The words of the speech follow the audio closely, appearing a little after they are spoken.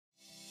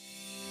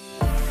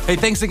Hey,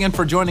 thanks again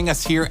for joining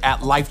us here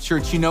at Life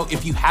Church. You know,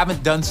 if you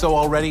haven't done so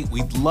already,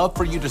 we'd love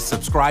for you to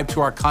subscribe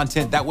to our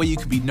content. That way you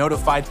can be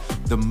notified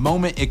the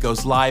moment it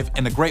goes live,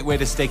 and a great way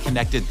to stay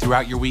connected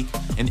throughout your week.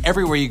 And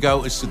everywhere you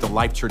go is through the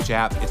Life Church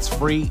app. It's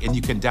free and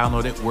you can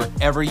download it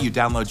wherever you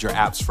download your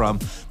apps from.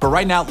 But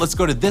right now, let's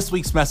go to this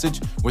week's message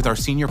with our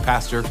senior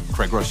pastor,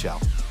 Craig Rochelle.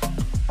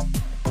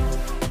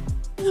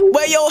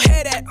 Where your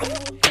head at?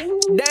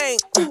 Dang,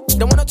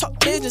 don't wanna talk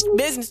business.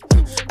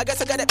 I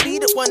guess I gotta be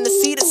the one to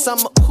see the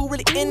summer. Who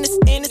really in this?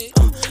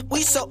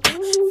 We so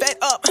fed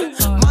up.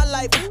 My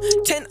life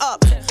 10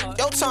 up.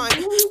 Your time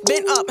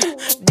been up.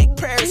 Big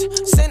prayers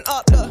send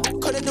up.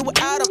 Couldn't do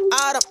without him.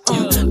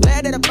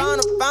 Glad that I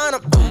found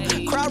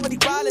him. Crowd really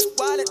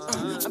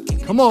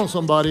wildin'. Come on,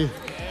 somebody.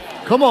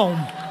 Come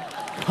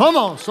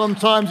on.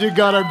 Sometimes you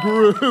gotta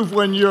groove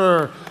when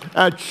you're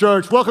at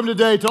church. Welcome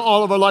today to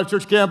all of our Life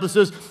Church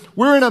campuses.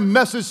 We're in a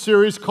message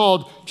series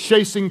called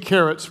Chasing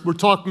Carrots. We're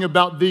talking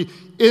about the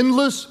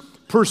endless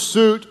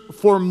pursuit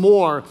for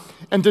more.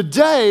 And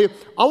today,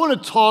 I want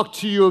to talk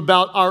to you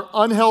about our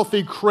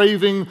unhealthy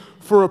craving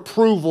for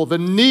approval, the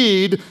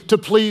need to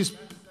please.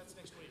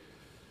 That's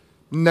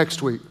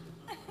next week.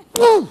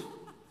 Woo!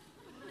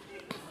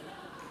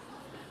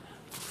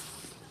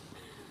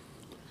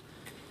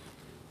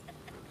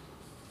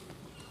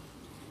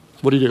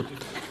 What do you do?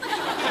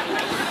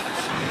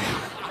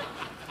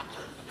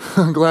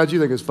 I'm glad you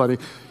think it's funny.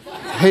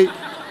 Hey,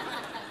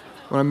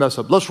 when I mess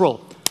up, let's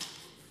roll.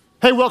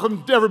 Hey,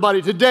 welcome to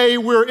everybody. Today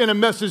we're in a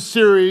message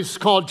series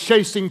called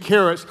Chasing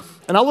Carrots,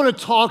 and I want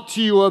to talk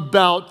to you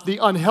about the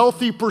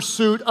unhealthy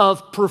pursuit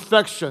of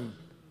perfection.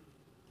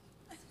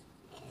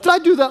 Did I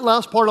do that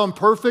last part on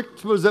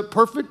perfect? Was that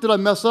perfect? Did I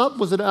mess up?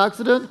 Was it an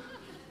accident?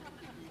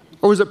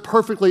 Or was it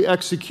perfectly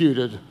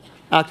executed,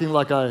 acting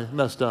like I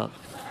messed up?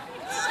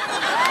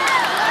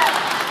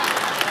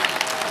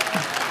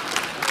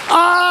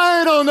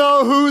 I don't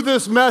know who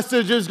this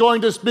message is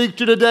going to speak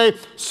to today.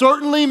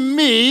 Certainly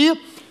me,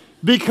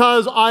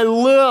 because I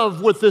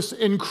live with this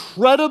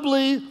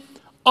incredibly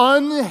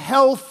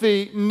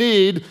unhealthy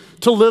need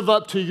to live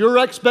up to your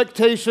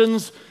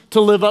expectations, to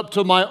live up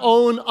to my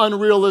own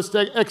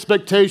unrealistic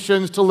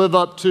expectations, to live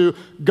up to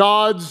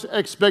God's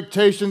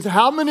expectations.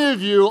 How many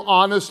of you,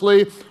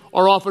 honestly,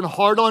 are often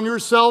hard on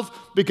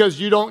yourself because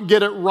you don't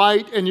get it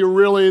right and you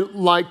really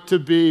like to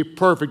be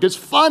perfect? It's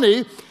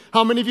funny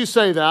how many of you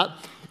say that.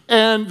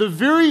 And the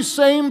very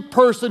same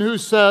person who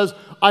says,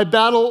 I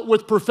battle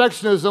with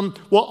perfectionism,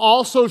 will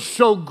also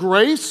show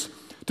grace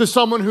to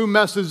someone who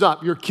messes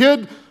up. Your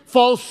kid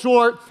falls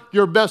short,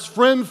 your best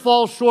friend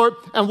falls short,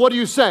 and what do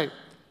you say?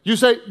 You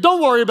say,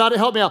 don't worry about it,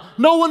 help me out.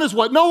 No one is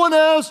what? No one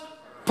is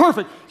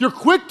perfect. You're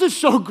quick to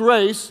show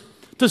grace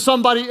to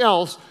somebody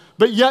else,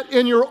 but yet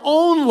in your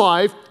own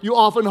life, you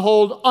often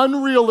hold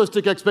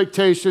unrealistic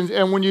expectations,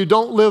 and when you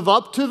don't live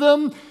up to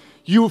them,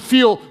 you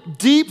feel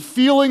deep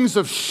feelings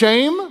of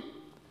shame,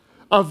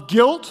 of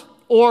guilt,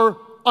 or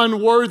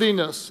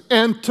unworthiness.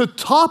 And to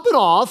top it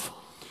off,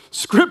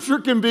 Scripture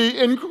can be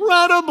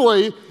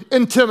incredibly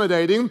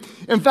intimidating.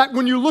 In fact,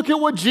 when you look at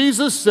what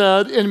Jesus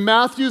said in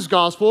Matthew's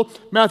Gospel,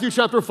 Matthew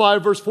chapter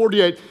 5, verse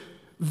 48,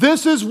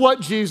 this is what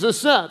Jesus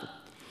said.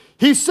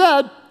 He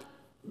said,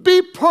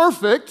 be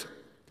perfect,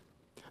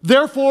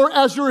 therefore,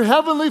 as your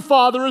heavenly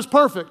Father is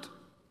perfect.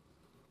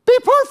 Be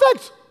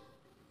perfect.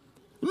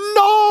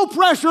 No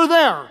pressure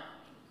there.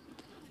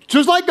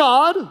 Just like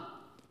God.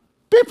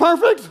 Be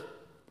perfect.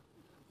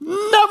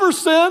 Never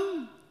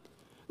sin.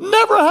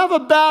 Never have a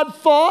bad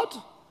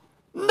thought.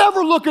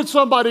 Never look at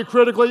somebody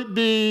critically.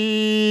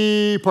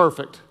 Be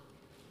perfect.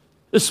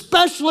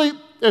 Especially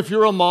if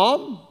you're a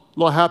mom. A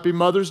little happy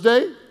Mother's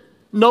Day.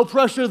 No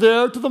pressure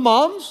there to the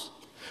moms.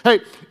 Hey,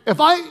 if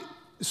I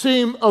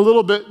seem a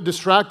little bit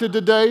distracted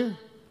today,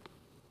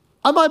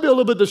 I might be a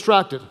little bit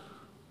distracted.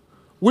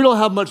 We don't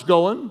have much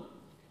going.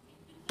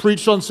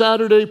 Preached on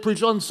Saturday,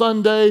 preached on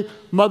Sunday,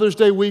 Mother's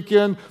Day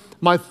weekend.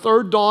 My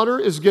third daughter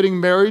is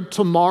getting married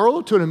tomorrow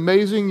to an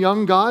amazing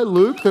young guy,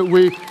 Luke, that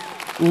we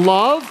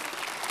love.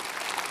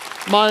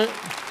 My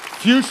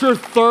future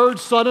third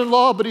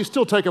son-in-law, but he's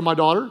still taking my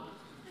daughter.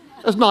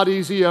 That's not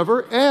easy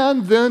ever.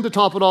 And then to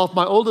top it off,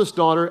 my oldest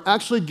daughter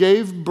actually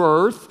gave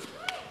birth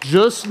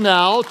just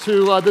now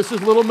to, this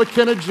is little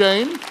McKenna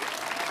Jane.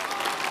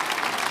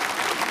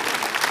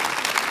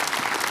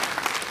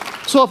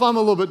 So if I'm a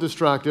little bit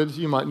distracted,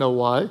 you might know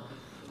why.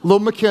 Little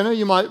McKenna,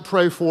 you might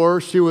pray for her.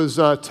 She was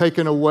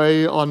taken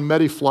away on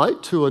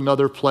Medi-Flight to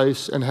another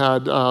place and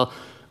had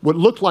what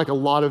looked like a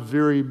lot of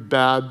very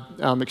bad,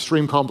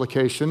 extreme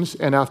complications.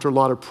 And after a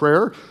lot of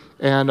prayer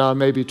and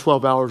maybe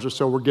 12 hours or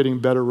so, we're getting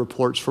better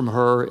reports from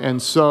her.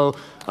 And so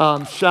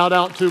shout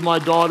out to my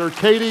daughter,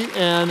 Katie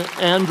and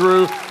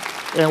Andrew,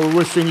 and we're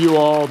wishing you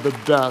all the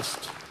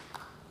best.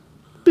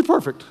 Be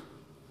perfect,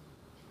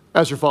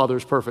 as your Father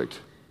is perfect.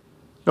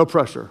 No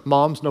pressure.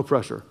 Moms, no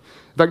pressure.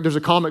 In fact, there's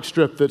a comic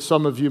strip that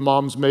some of you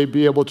moms may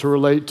be able to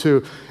relate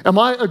to. Am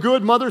I a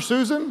good mother,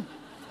 Susan?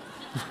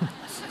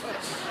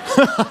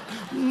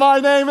 My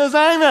name is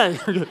Amy.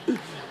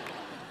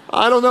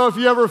 I don't know if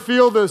you ever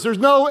feel this. There's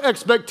no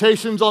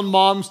expectations on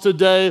moms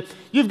today.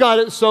 You've got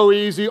it so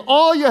easy.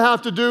 All you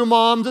have to do,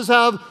 moms, is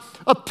have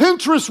a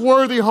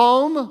Pinterest-worthy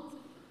home,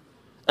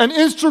 an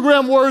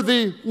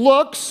Instagram-worthy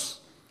looks,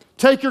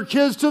 take your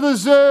kids to the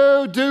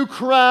zoo, do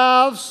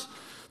crafts,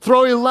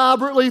 throw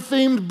elaborately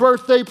themed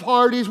birthday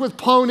parties with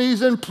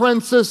ponies and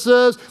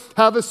princesses,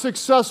 have a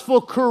successful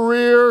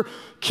career,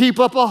 keep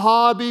up a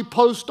hobby,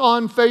 post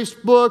on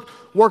Facebook,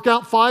 work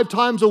out 5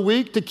 times a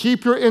week to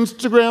keep your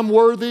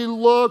Instagram-worthy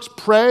looks,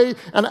 pray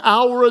an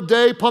hour a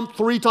day, pump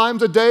 3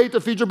 times a day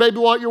to feed your baby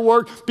while at your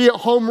work, be a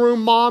homeroom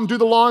mom, do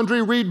the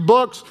laundry, read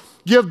books,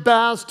 give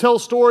baths, tell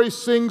stories,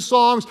 sing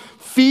songs,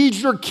 feed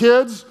your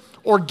kids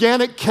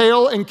organic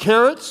kale and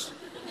carrots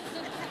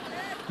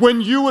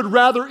when you would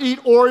rather eat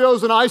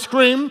Oreos and ice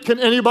cream. Can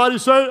anybody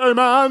say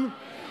amen?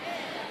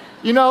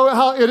 You know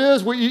how it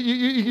is,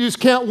 you just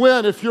can't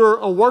win. If you're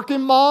a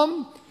working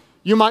mom,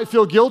 you might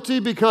feel guilty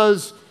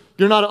because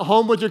you're not at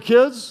home with your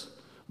kids,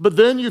 but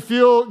then you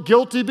feel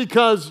guilty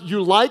because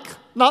you like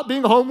not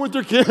being home with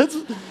your kids.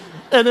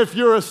 And if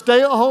you're a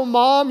stay-at-home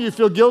mom, you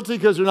feel guilty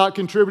because you're not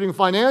contributing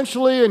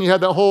financially, and you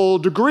had that whole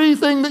degree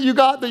thing that you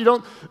got that you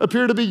don't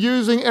appear to be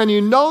using, and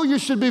you know you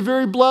should be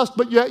very blessed,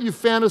 but yet you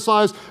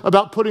fantasize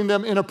about putting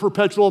them in a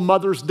perpetual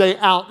Mother's Day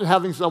out and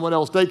having someone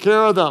else take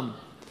care of them.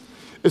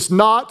 It's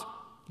not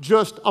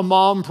just a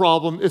mom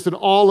problem, it's an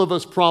all of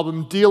us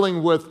problem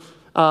dealing with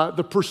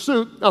the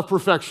pursuit of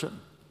perfection.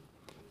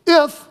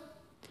 If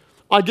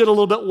I get a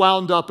little bit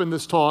wound up in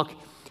this talk,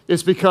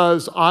 it's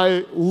because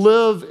I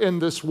live in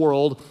this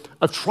world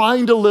of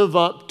trying to live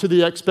up to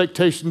the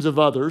expectations of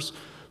others,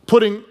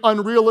 putting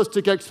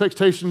unrealistic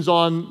expectations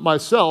on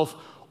myself,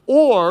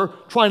 or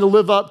trying to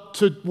live up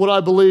to what I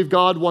believe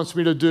God wants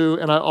me to do,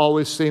 and I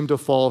always seem to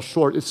fall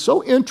short. It's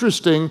so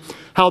interesting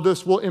how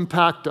this will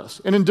impact us,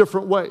 and in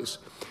different ways.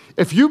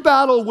 If you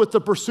battle with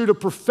the pursuit of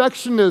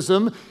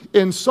perfectionism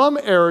in some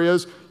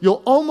areas,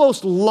 you'll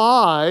almost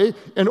lie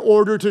in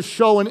order to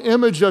show an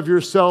image of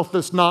yourself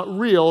that's not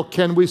real.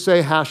 Can we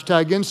say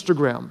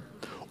 #Instagram?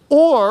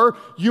 Or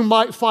you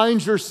might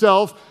find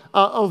yourself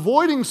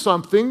avoiding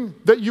something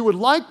that you would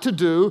like to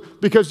do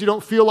because you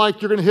don't feel like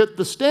you're going to hit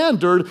the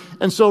standard,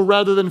 and so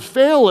rather than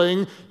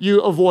failing, you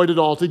avoid it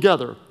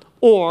altogether.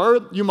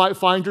 Or you might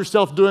find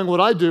yourself doing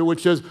what I do,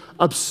 which is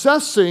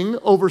obsessing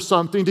over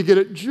something to get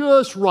it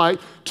just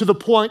right to the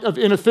point of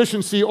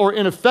inefficiency or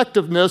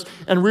ineffectiveness,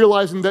 and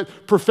realizing that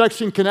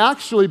perfection can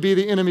actually be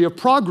the enemy of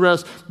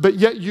progress, but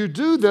yet you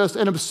do this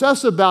and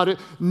obsess about it,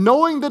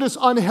 knowing that it's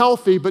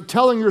unhealthy, but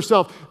telling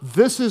yourself,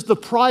 this is the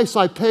price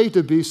I pay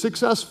to be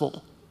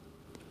successful.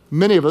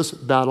 Many of us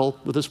battle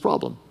with this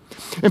problem.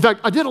 In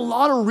fact, I did a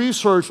lot of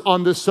research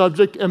on this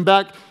subject, and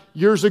back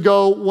years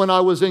ago, when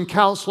I was in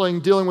counseling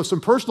dealing with some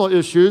personal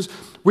issues,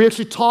 we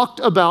actually talked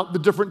about the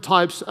different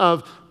types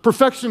of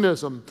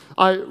perfectionism.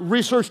 I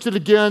researched it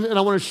again, and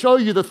I want to show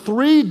you the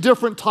 3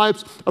 different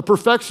types of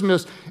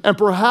perfectionists, and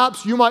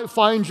perhaps you might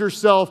find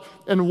yourself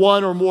in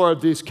one or more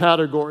of these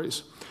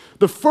categories.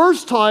 The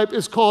first type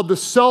is called the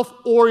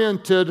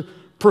self-oriented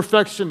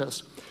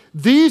perfectionist.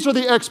 These are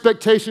the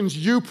expectations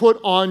you put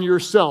on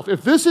yourself.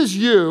 If this is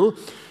you,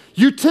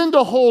 you tend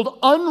to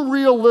hold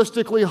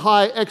unrealistically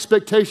high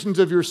expectations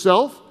of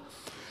yourself,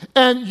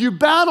 and you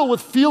battle with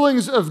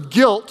feelings of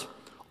guilt,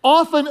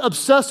 often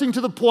obsessing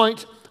to the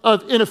point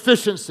of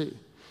inefficiency.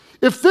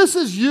 If this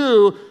is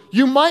you,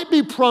 you might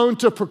be prone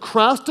to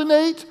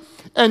procrastinate,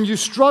 and you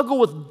struggle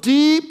with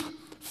deep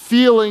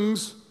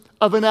feelings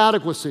of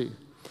inadequacy.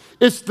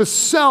 It's the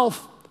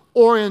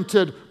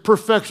self-oriented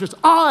perfectionist.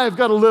 I've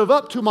got to live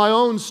up to my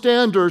own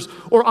standards,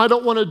 or I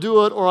don't want to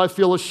do it, or I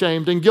feel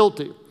ashamed and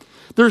guilty.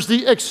 There's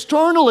the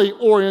externally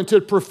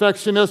oriented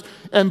perfectionist,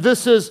 and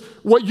this is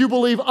what you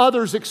believe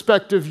others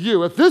expect of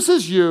you. If this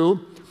is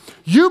you,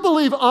 you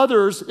believe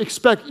others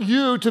expect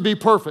you to be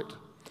perfect.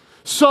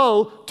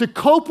 So, to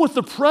cope with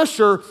the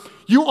pressure,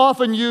 you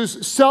often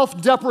use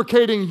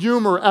self-deprecating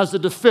humor as a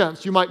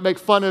defense. You might make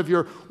fun of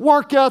your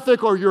work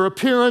ethic or your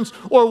appearance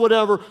or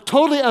whatever,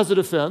 totally as a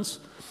defense.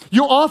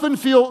 You often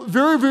feel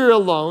very, very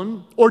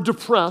alone or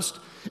depressed,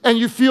 and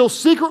you feel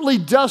secretly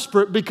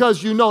desperate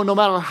because you know no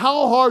matter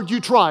how hard you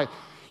try,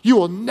 you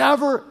will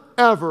never,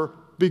 ever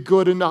be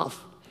good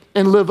enough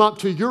and live up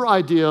to your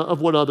idea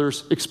of what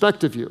others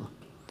expect of you.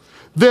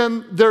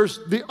 Then there's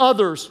the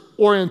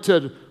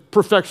others-oriented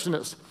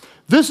perfectionist.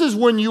 This is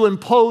when you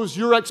impose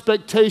your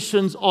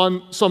expectations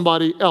on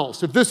somebody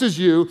else. If this is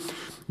you,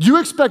 you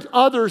expect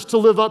others to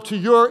live up to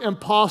your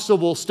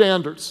impossible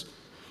standards.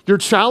 Your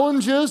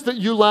challenge is that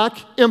you lack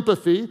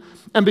empathy,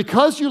 and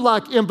because you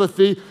lack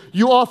empathy,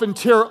 you often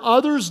tear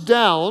others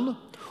down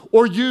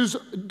or use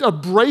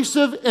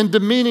abrasive and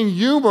demeaning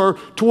humor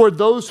toward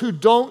those who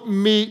don't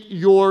meet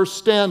your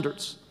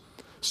standards.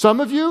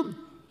 Some of you,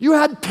 you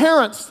had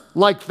parents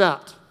like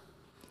that.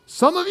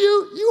 Some of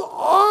you, you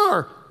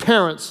are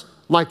parents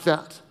like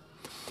that.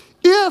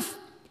 If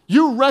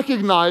you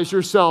recognize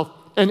yourself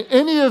in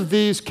any of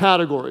these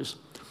categories,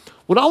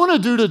 what I want to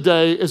do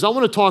today is I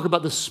want to talk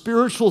about the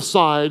spiritual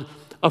side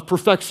of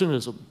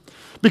perfectionism.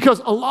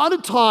 Because a lot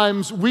of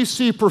times we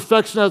see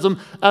perfectionism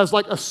as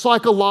like a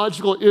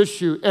psychological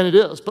issue, and it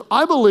is. But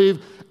I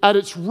believe at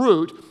its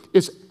root,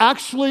 it's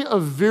actually a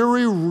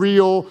very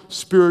real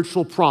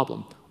spiritual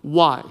problem.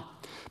 Why?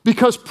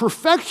 Because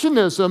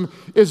perfectionism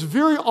is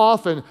very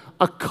often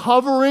a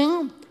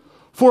covering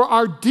for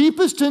our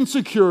deepest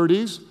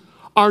insecurities,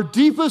 our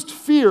deepest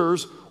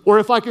fears, or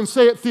if I can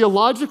say it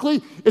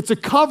theologically, it's a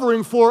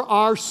covering for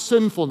our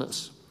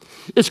sinfulness.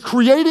 It's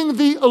creating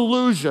the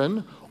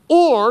illusion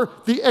or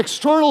the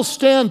external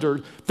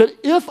standard that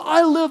if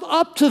I live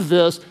up to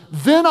this,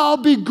 then I'll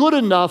be good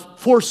enough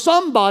for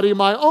somebody,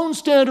 my own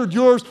standard,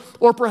 yours,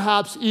 or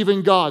perhaps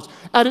even God's.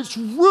 At its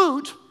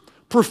root,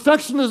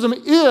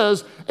 perfectionism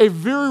is a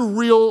very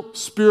real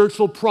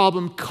spiritual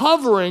problem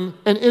covering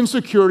an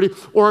insecurity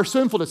or our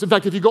sinfulness. In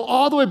fact, if you go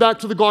all the way back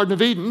to the Garden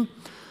of Eden,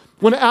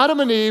 when Adam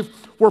and Eve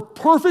were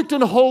perfect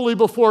and holy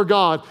before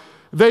God,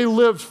 they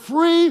lived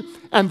free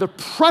and the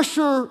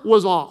pressure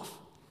was off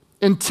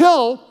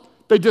until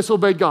they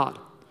disobeyed God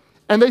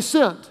and they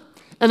sinned.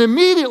 And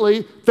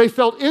immediately they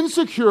felt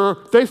insecure,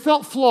 they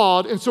felt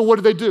flawed, and so what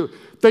did they do?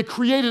 They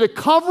created a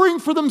covering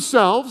for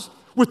themselves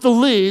with the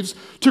leaves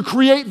to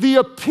create the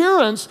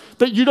appearance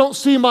that you don't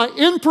see my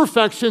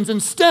imperfections.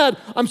 Instead,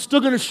 I'm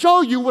still going to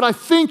show you what I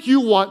think you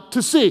want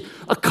to see.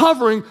 A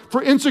covering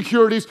for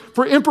insecurities,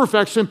 for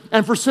imperfection,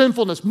 and for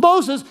sinfulness.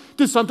 Moses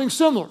did something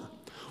similar.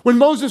 When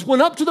Moses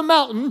went up to the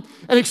mountain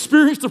and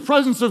experienced the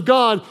presence of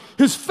God,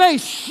 his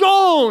face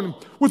shone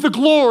with the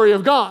glory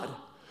of God.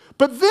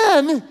 But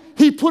then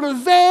he put a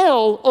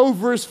veil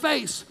over his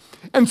face.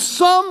 And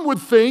some would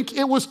think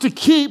it was to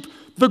keep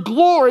the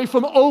glory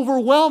from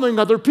overwhelming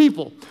other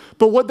people.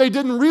 But what they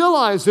didn't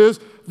realize is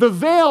the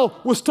veil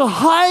was to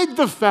hide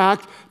the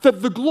fact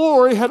that the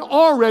glory had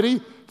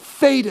already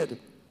faded.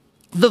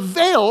 The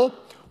veil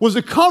was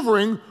a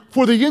covering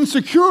for the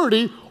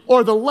insecurity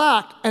or the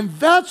lack, and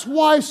that's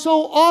why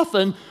so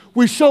often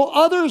we show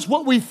others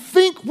what we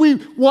think we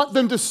want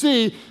them to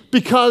see,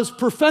 because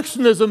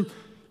perfectionism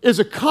is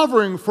a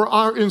covering for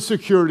our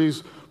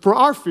insecurities, for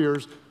our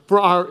fears, for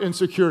our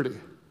insecurity.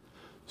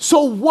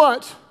 So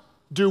what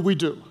do we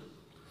do?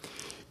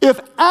 If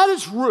at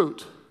its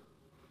root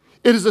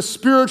it is a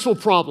spiritual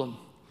problem,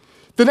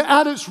 then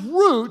at its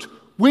root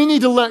we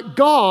need to let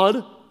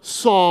God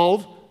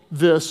solve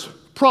this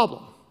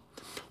problem.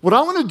 What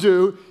I want to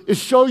do is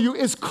show you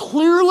as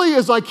clearly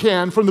as I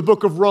can from the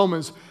book of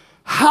Romans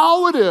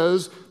how it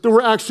is that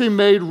we're actually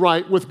made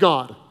right with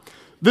God.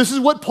 This is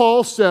what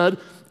Paul said,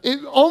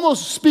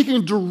 almost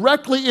speaking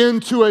directly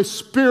into a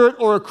spirit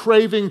or a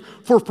craving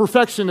for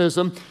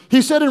perfectionism.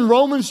 He said in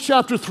Romans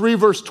chapter 3,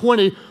 verse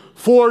 20,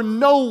 "For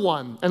no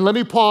one," and let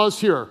me pause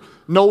here,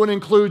 no one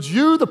includes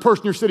you, the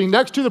person you're sitting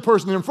next to, the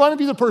person in front of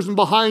you, the person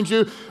behind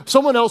you,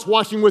 someone else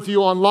watching with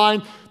you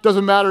online.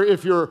 Doesn't matter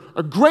if you're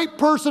a great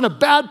person, a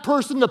bad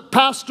person, a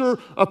pastor,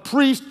 a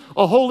priest,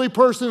 a holy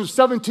person, a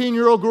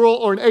 17-year-old girl,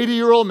 or an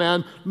 80-year-old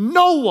man.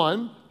 No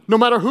one, no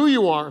matter who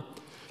you are,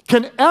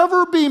 can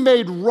ever be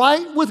made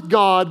right with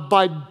God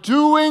by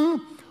doing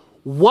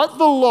what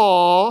the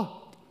law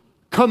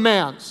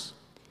commands.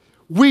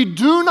 We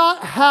do not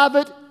have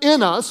it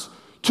in us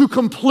to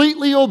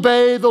completely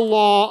obey the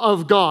law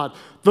of God.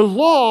 The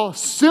law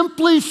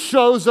simply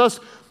shows us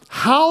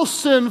how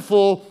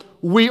sinful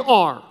we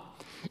are.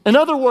 In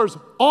other words,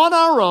 on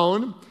our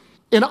own,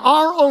 in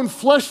our own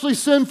fleshly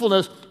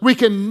sinfulness, we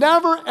can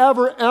never,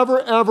 ever,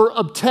 ever, ever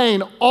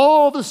obtain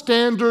all the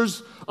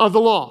standards of the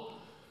law.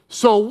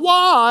 So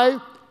why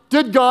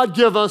did God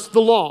give us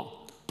the law?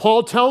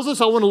 Paul tells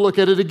us, I want to look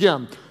at it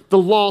again. The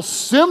law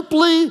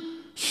simply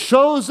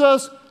shows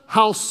us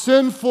how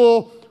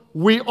sinful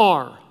we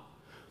are.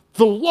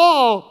 The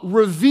law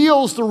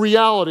reveals the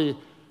reality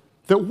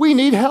that we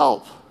need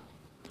help.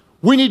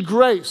 We need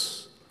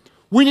grace.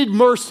 We need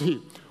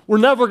mercy. We're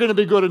never going to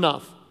be good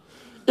enough.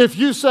 If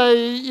you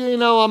say,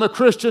 I'm a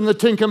Christian, the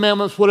Ten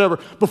Commandments, whatever.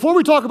 Before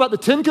we talk about the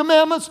Ten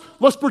Commandments,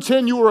 let's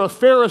pretend you were a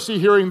Pharisee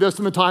hearing this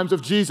in the times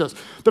of Jesus.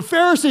 The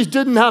Pharisees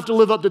didn't have to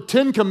live up to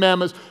 10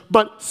 commandments,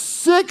 but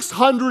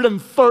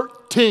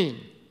 613.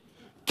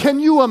 Can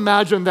you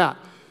imagine that?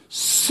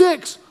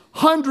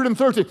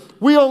 613.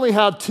 We only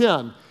have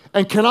 10.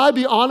 And can I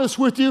be honest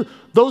with you?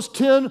 Those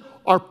 10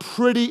 are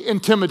pretty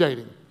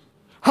intimidating.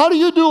 How do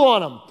you do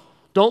on them?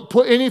 Don't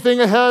put anything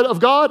ahead of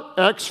God,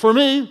 X for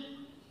me.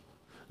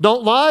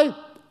 Don't lie,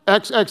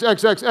 X, X,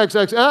 X, X, X,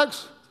 X,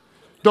 X.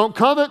 Don't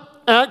covet,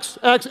 X,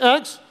 X,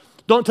 X.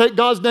 Don't take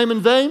God's name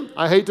in vain.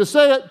 I hate to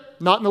say it,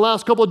 not in the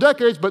last couple of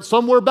decades, but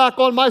somewhere back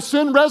on my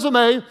sin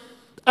resume,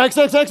 X,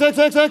 X, X, X,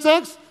 X, X,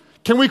 X.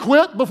 Can we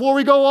quit before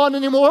we go on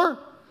anymore?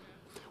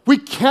 We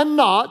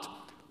cannot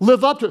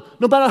live up to it.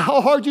 No matter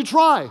how hard you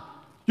try,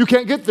 you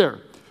can't get there.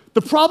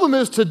 The problem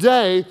is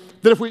today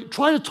that if we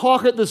try to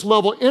talk at this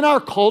level in our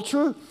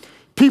culture,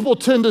 people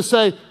tend to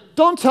say,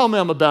 don't tell me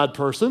I'm a bad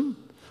person.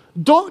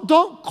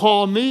 Don't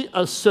call me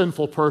a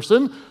sinful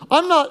person.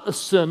 I'm not a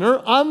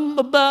sinner. I'm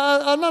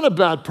not a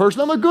bad person.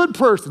 I'm a good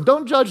person.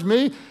 Don't judge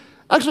me.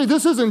 Actually,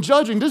 this isn't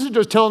judging. This is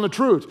just telling the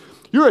truth.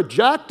 You're a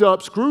jacked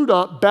up, screwed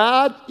up,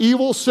 bad,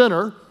 evil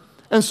sinner,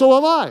 and so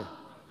am I.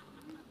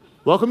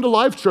 Welcome to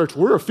Life Church.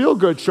 We're a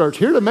feel-good church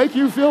here to make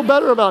you feel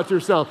better about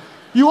yourself.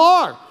 You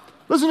are.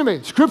 Listen to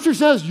me. Scripture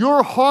says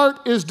your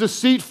heart is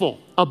deceitful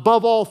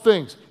above all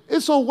things.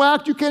 It's so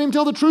whacked you can't even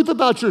tell the truth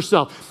about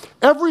yourself.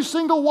 Every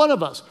single one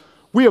of us,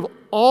 we have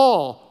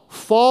all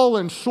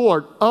fallen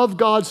short of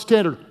God's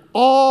standard.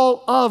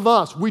 All of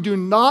us. We do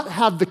not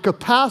have the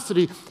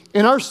capacity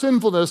in our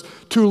sinfulness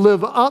to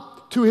live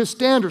up to his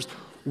standards.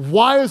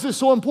 Why is this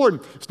so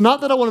important? It's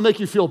not that I want to make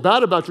you feel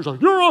bad about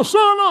yourself. You're a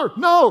sinner.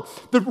 No.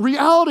 The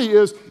reality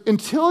is,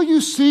 until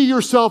you see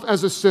yourself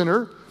as a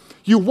sinner,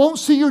 you won't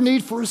see your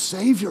need for a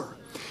Savior.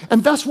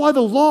 And that's why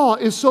the law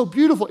is so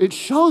beautiful. It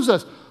shows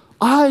us,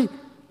 I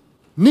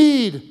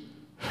need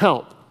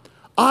help.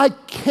 I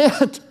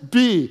can't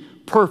be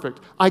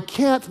perfect. I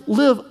can't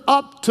live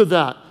up to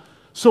that.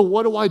 So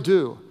what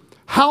do?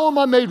 How am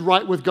I made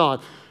right with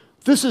God?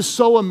 This is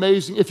so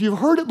amazing. If you've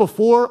heard it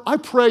before, I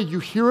pray you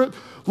hear it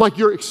like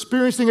you're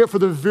experiencing it for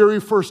the very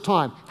first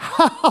time.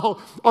 How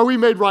are we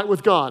made right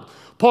with God?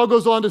 Paul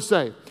goes on to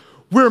say,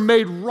 we're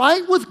made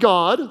right with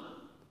God,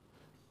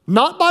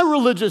 not by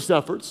religious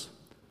efforts,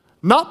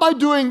 not by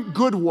doing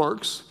good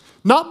works,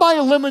 not by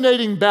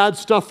eliminating bad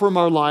stuff from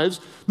our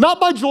lives,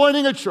 not by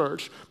joining a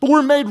church, but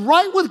we're made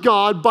right with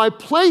God by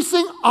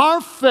placing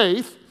our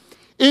faith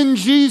in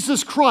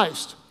Jesus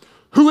Christ.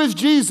 Who is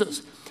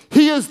Jesus?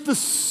 He is the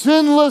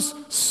sinless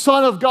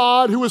Son of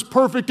God who is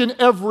perfect in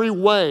every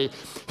way.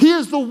 He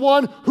is the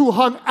one who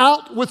hung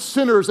out with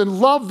sinners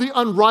and loved the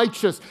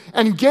unrighteous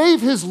and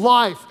gave his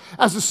life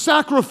as a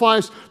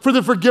sacrifice for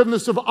the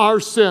forgiveness of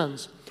our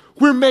sins.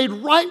 We're made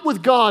right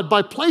with God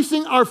by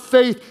placing our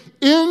faith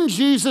in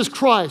Jesus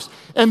Christ.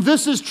 And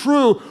this is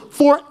true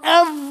for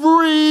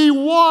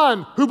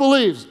everyone who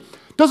believes.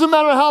 Doesn't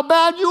matter how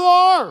bad you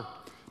are.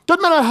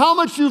 Doesn't matter how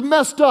much you've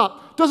messed up.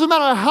 Doesn't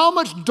matter how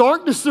much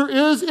darkness there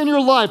is in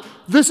your life.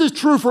 This is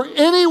true for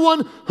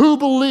anyone who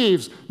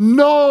believes,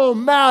 no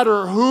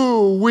matter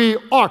who we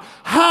are.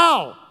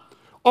 How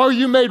are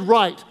you made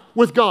right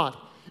with God?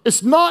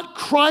 It's not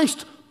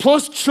Christ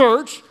plus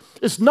church.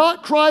 It's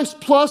not Christ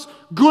plus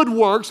good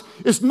works.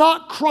 It's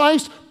not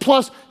Christ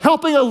plus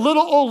helping a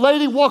little old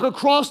lady walk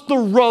across the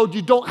road.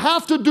 You don't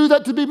have to do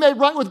that to be made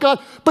right with God,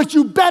 but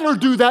you better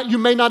do that. You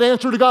may not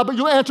answer to God, but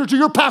you answer to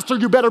your pastor.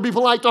 You better be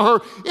polite to her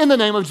in the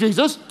name of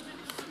Jesus.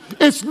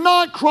 It's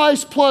not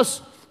Christ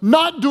plus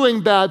not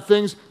doing bad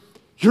things.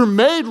 You're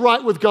made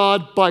right with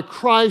God by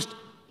Christ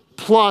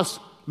plus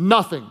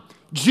nothing.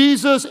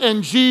 Jesus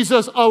and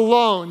Jesus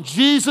alone.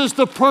 Jesus,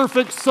 the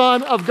perfect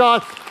Son of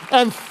God,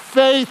 and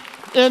faith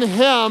in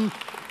him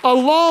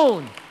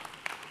alone.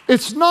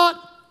 It's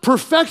not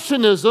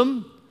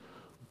perfectionism,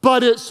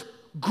 but it's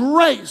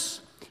grace.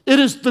 It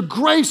is the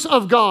grace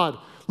of God.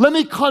 Let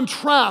me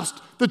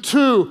contrast the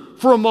two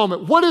for a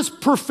moment. What is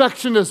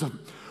perfectionism?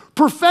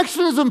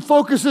 Perfectionism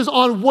focuses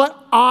on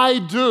what I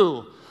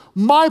do,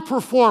 my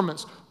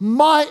performance,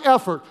 my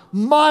effort,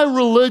 my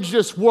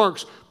religious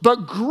works.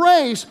 But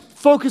grace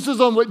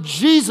focuses on what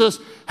Jesus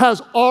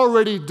has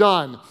already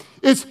done.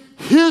 It's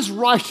his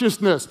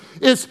righteousness.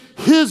 It's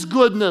his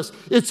goodness.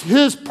 It's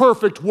his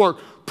perfect work.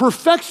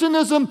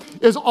 Perfectionism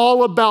is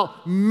all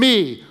about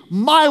me,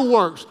 my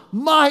works,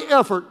 my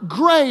effort.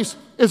 Grace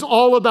is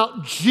all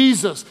about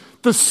Jesus,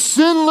 the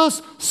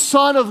sinless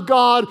Son of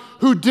God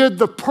who did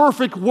the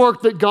perfect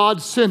work that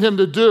God sent him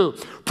to do.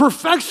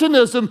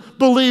 Perfectionism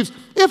believes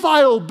if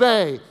I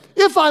obey,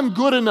 if I'm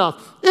good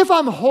enough, if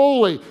I'm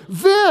holy,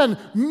 then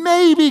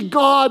maybe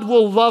God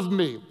will love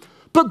me.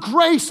 But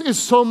grace is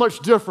so much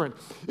different.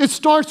 It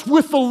starts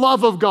with the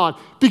love of God.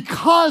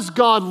 Because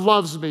God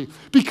loves me,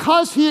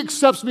 because he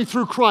accepts me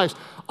through Christ,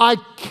 I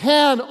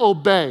can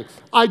obey.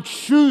 I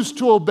choose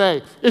to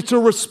obey. It's a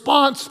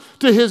response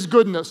to his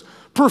goodness.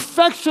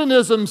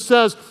 Perfectionism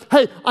says,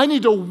 hey, I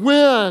need to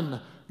win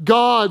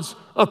God's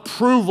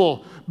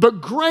approval.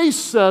 But grace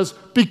says,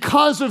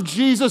 because of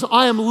Jesus,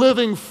 I am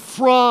living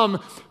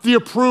from the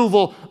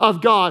approval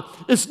of God.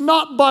 It's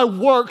not by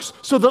works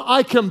so that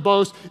I can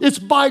boast. It's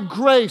by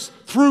grace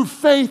through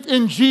faith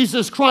in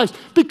Jesus Christ,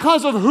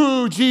 because of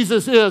who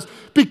Jesus is,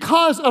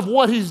 because of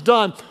what he's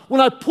done.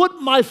 When I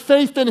put my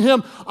faith in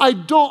him, I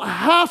don't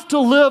have to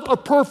live a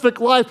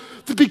perfect life.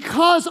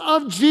 Because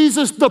of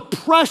Jesus, the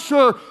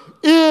pressure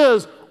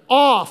is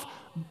off.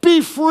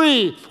 Be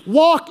free,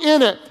 walk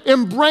in it,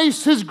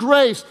 embrace his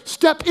grace,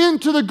 step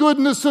into the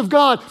goodness of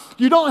God.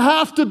 You don't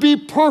have to be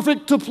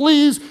perfect to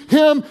please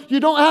him. You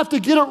don't have to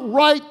get it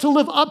right to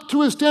live up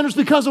to his standards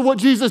because of what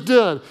Jesus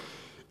did.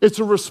 It's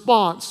a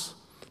response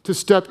to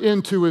step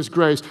into his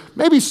grace.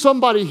 Maybe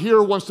somebody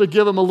here wants to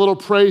give him a little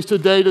praise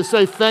today to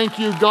say, thank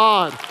you,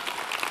 God,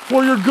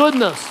 for your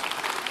goodness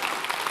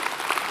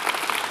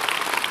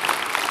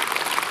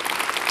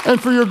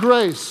and for your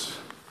grace.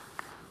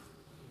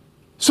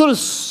 So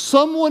does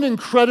someone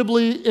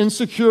incredibly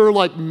insecure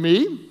like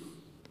me,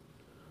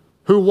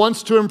 who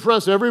wants to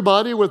impress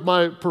everybody with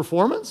my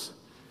performance,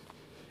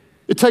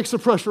 it takes the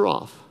pressure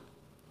off.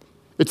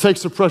 It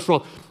takes the pressure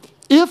off.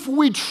 If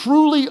we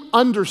truly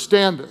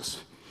understand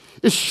this,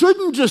 it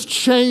shouldn't just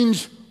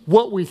change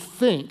what we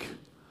think,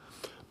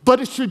 but but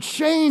it should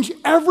change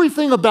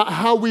everything about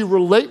how we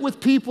relate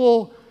with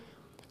people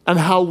and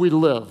how we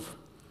live.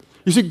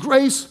 You see,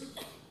 grace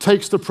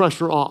takes the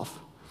pressure off.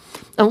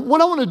 And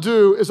what I want to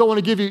do is I want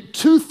to give you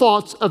 2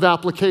 thoughts of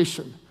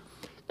application.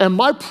 And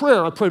my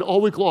prayer, I prayed all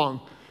week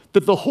long,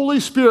 that the Holy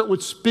Spirit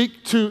would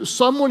speak to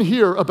someone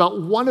here about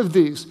one of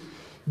these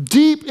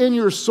deep in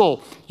your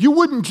soul. You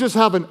wouldn't just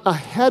have a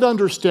head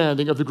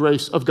understanding of the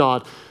grace of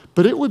God,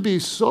 but it would be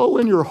so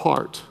in your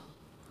heart,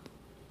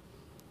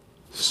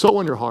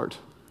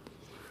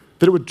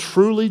 that it would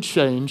truly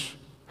change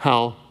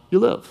how you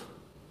live.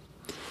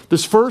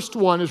 This first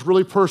one is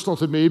really personal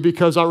to me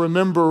because I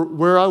remember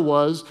where I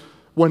was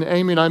when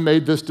Amy and I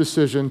made this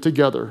decision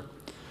together.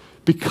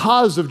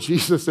 Because of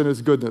Jesus and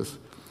his goodness,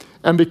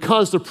 and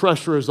because the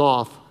pressure is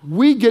off,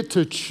 we get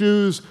to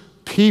choose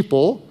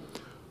people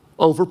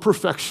over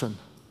perfection.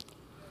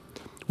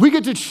 We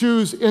get to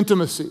choose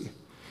intimacy,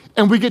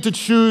 and we get to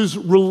choose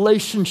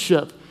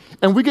relationship,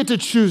 and we get to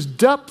choose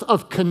depth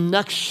of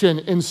connection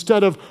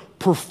instead of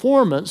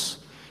performance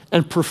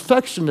and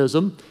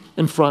perfectionism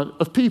in front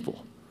of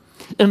people.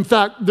 In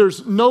fact,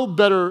 there's no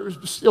better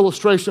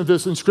illustration of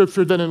this in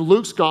Scripture than in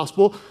Luke's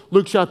Gospel,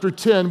 Luke chapter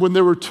 10, when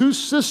there were 2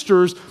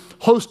 sisters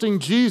hosting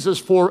Jesus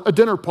for a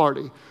dinner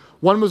party.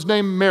 One was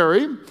named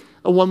Mary,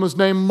 and one was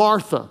named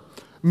Martha.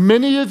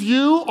 Many of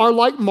you are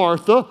like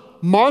Martha.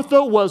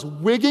 Martha was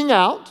wigging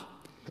out.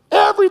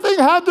 Everything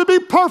had to be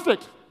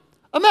perfect.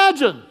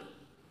 Imagine,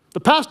 the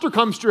pastor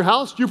comes to your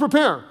house, you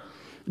prepare.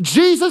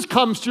 Jesus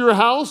comes to your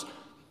house.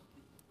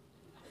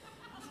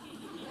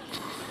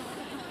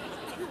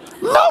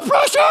 No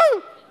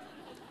pressure.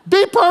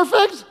 Be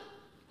perfect.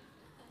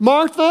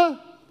 Martha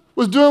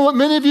was doing what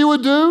many of you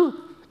would do.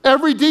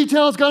 Every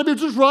detail has got to be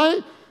just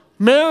right.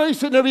 Mary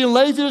sitting there being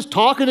lazy, just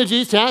talking to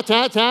Jesus,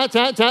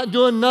 tat,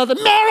 doing nothing.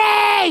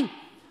 Mary!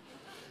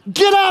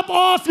 Get up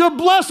off your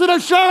blessed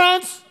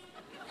assurance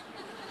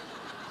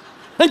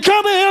and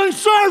come in here and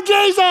serve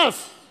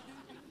Jesus.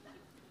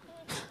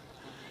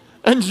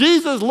 And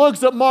Jesus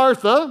looks at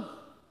Martha,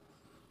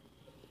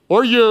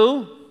 or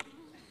you,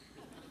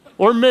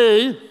 or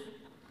me,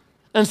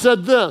 and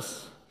said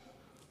this,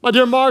 my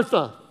dear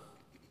Martha,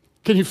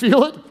 can you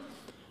feel it?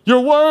 You're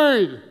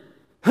worried,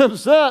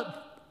 upset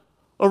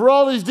over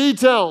all these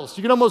details.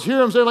 You can almost hear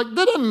him saying, like,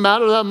 that doesn't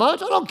matter that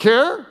much. I don't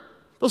care.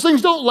 Those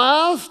things don't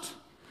last.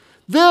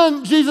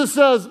 Then Jesus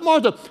says,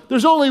 Martha,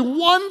 there's only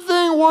one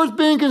thing worth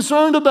being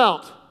concerned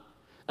about.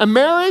 And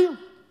Mary,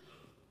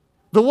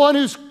 the one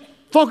who's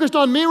focused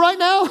on me right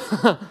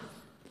now,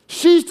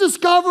 she's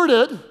discovered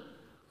it,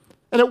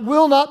 and it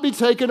will not be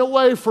taken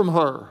away from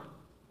her.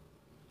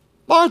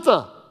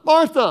 Martha,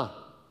 Martha,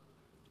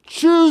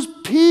 choose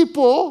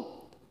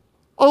people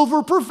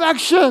over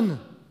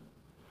perfection.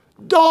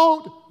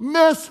 Don't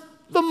miss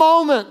the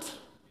moment.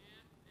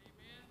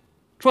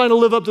 Trying to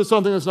live up to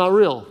something that's not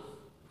real.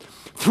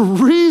 The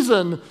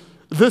reason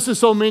this is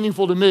so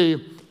meaningful to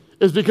me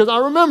is because I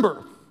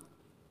remember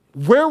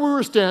where we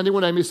were standing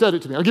when Amy said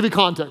it to me. I'll give you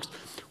context.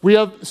 We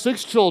have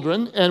 6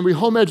 children, and we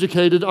home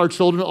educated our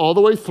children all the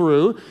way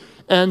through.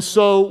 And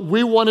so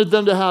we wanted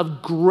them to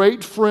have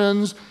great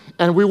friends,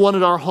 and we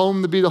wanted our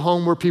home to be the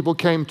home where people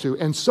came to.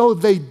 And so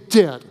they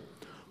did.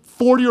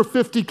 40 or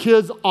 50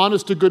 kids,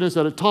 honest to goodness,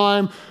 at a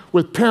time,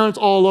 with parents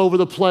all over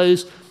the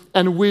place.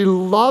 And we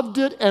loved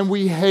it and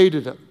we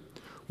hated it.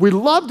 We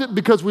loved it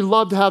because we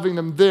loved having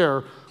them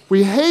there.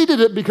 We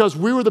hated it because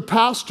we were the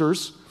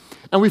pastors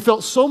and we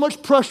felt so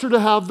much pressure to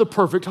have the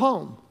perfect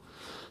home.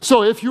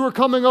 So if you were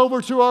coming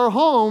over to our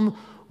home,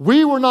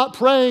 we were not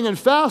praying and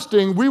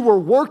fasting. We were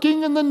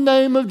working in the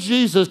name of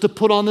Jesus to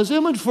put on this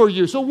image for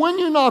you. So when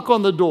you knock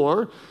on the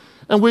door,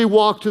 and we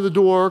walk to the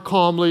door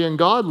calmly and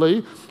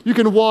godly, you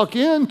can walk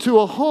into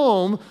a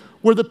home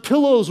where the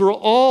pillows are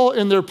all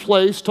in their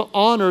place to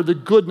honor the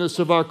goodness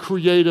of our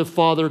creative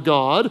Father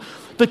God.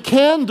 The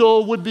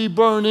candle would be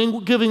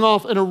burning, giving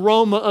off an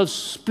aroma of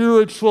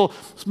spiritual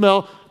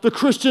smell. The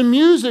Christian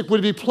music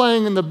would be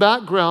playing in the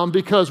background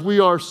because we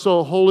are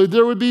so holy.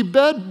 There would be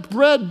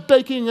bread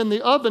baking in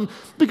the oven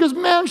because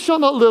man shall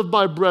not live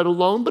by bread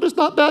alone, but it's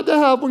not bad to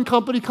have when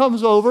company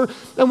comes over,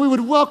 and we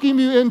would welcome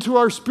you into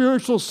our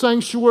spiritual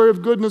sanctuary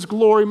of goodness,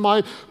 glory,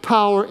 might,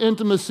 power,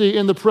 intimacy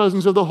in the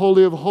presence of the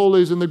Holy of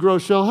Holies in the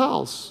Groeschel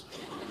house.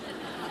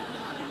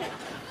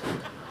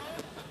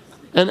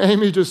 And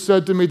Amy just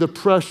said to me, the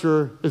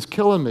pressure is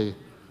killing me.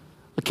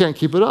 I can't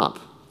keep it up.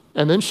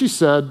 And then she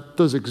said,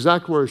 those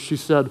exact words, she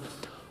said,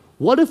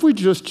 what if we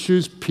just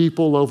choose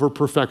people over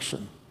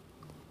perfection?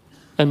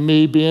 And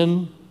me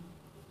being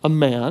a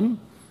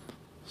man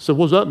said,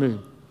 what does that mean?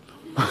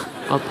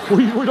 What are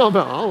you talking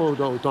about? I don't know what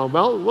you're talking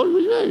about. What do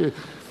you mean?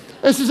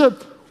 And she said,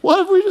 what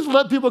if we just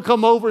let people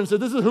come over and say,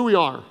 this is who we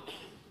are.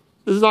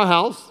 This is our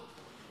house.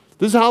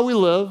 This is how we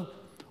live.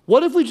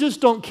 What if we just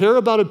don't care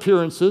about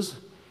appearances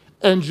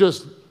and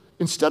just,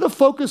 instead of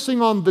focusing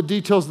on the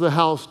details of the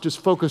house, just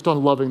focused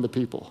on loving the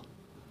people?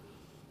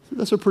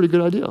 That's a pretty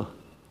good idea.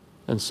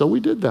 And so we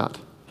did that.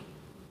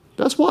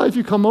 That's why if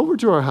you come over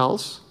to our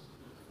house,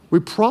 we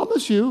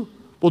promise you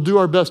we'll do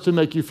our best to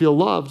make you feel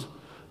loved,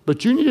 but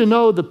But you need to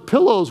know the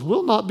pillows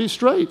will not be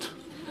straight.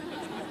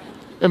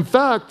 In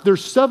fact,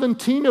 there's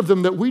 17 of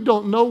them that we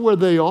don't know where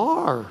they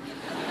are.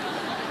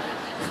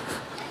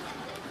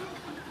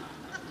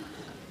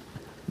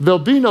 There'll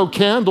be no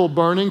candle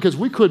burning because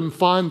we couldn't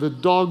find the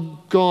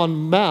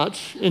doggone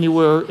match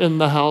anywhere in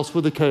the house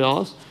with the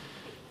chaos.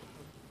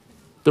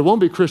 There won't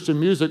be Christian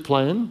music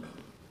playing.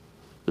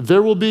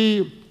 There will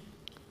be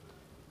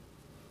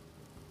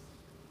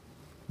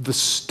the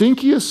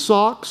stinkiest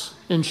socks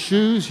and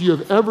shoes you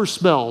have ever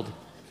smelled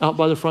out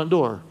by the front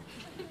door.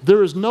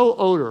 There is no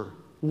odor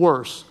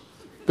worse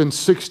than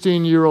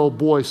 16-year-old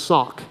boy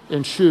sock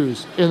and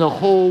shoes in the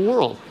whole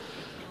world.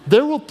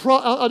 There will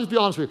I'll just be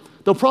honest with you.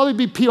 There'll probably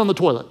be pee on the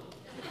toilet.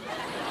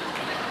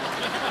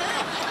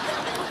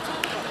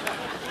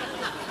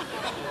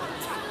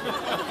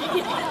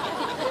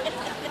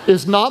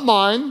 It's not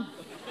mine.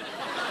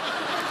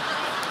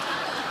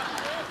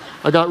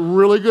 I got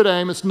really good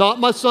aim. It's not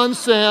my son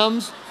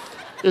Sam's.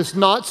 It's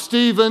not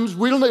Stephen's.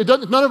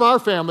 It's none of our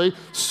family.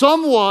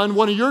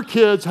 One of your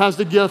kids has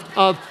the gift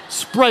of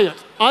spray it.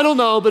 I don't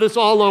know, but it's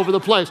all over the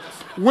place.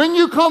 When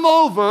you come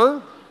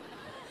over,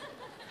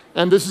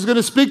 and this is going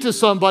to speak to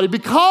somebody,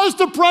 because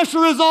the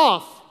pressure is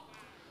off,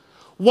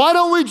 why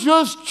don't we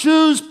just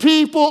choose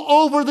people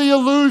over the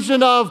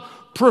illusion of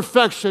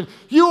perfection?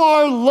 You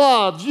are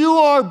loved. You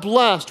are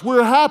blessed.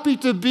 We're happy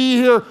to be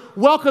here.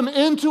 Welcome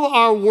into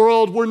our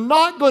world. We're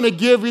not going to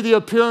give you the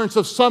appearance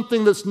of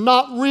something that's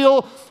not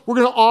real. We're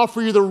going to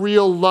offer you the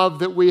real love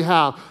that we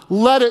have.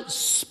 Let it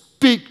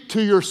speak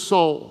to your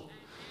soul.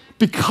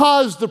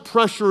 Because the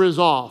pressure is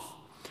off,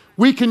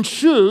 we can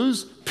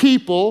choose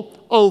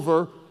people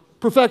over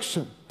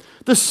perfection.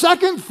 The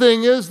second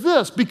thing is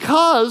this: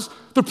 because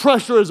the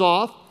pressure is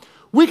off,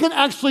 we can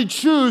actually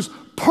choose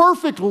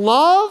perfect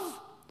love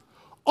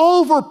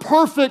over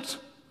perfect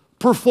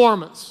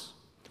performance.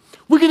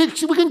 We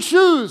can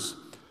choose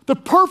the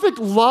perfect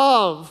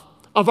love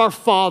of our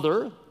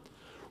Father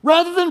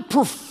rather than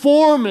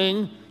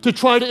performing to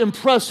try to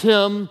impress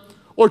Him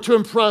or to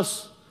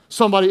impress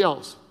somebody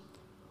else.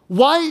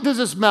 Why does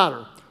this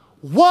matter?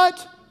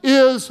 What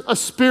is a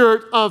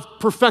spirit of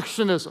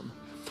perfectionism?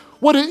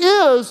 What it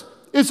is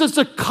it's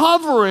a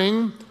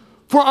covering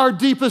for our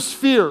deepest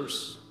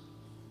fears.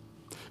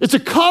 It's a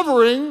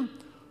covering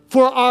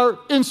for our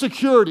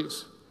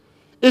insecurities.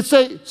 It's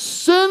a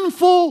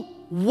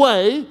sinful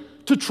way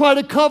to try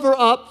to cover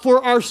up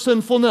for our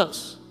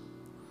sinfulness.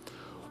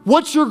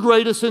 What's your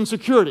greatest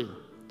insecurity?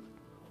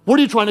 What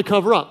are you trying to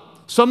cover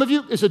up? Some of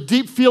you, it's a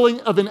deep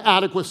feeling of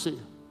inadequacy.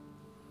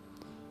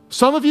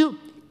 Some of you,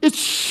 it's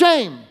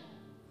shame.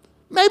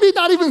 Maybe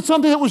not even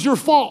something that was your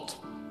fault.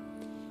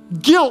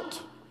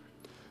 Guilt.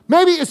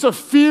 Maybe it's a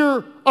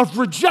fear of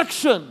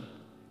rejection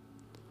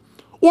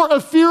or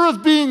a fear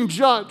of being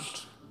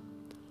judged.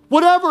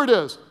 Whatever it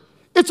is,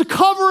 it's a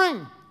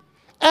covering,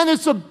 and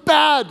it's a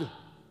bad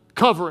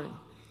covering.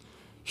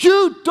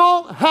 You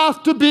don't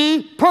have to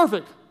be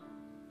perfect.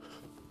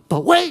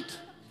 But wait,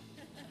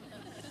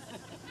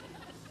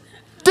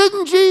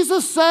 didn't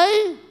Jesus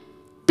say,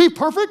 be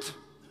perfect?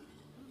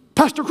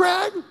 Pastor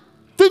Craig,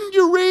 didn't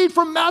you read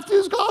from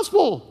Matthew's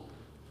gospel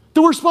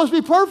that we're supposed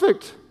to be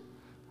perfect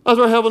as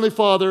our Heavenly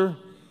Father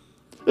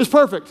is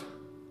perfect?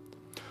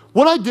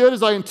 What I did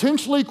is I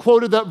intentionally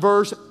quoted that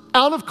verse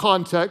out of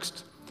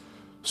context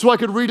so I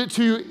could read it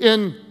to you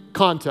in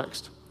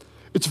context.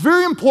 It's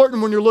very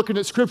important when you're looking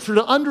at Scripture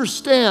to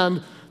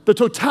understand the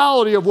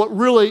totality of what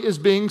really is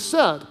being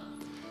said.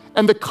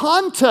 And the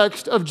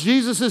context of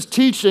Jesus'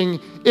 teaching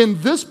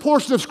in this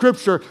portion of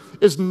Scripture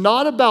is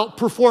not about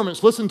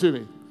performance. Listen to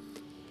me.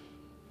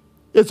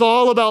 It's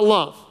all about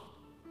love.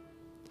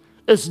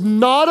 It's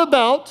not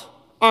about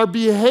our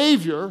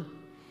behavior.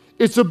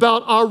 It's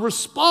about our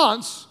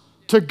response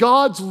to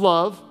God's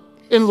love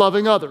in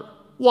loving others.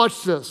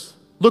 Watch this.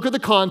 Look at the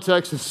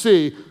context and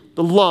see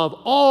the love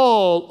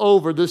all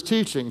over this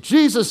teaching.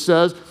 Jesus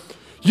says,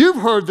 you've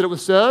heard that it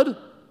was said,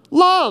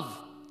 love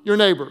your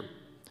neighbor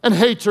and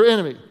hate your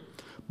enemy.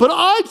 But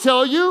I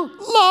tell you,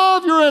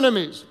 love your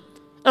enemies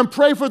and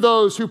pray for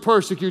those who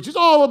persecute you. It's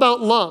all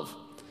about love.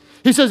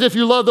 He says, if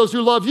you love those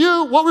who love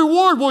you, what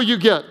reward will you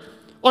get?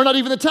 Or not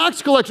even the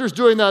tax collectors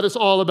doing that. It's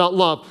all about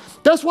love.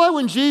 That's why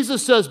when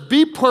Jesus says,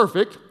 be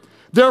perfect,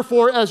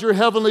 therefore as your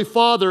heavenly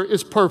Father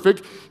is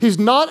perfect, he's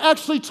not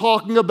actually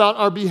talking about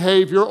our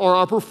behavior or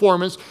our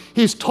performance.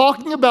 He's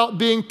talking about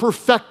being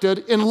perfected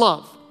in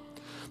love.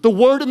 The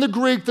word in the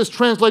Greek that's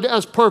translated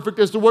as perfect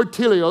is the word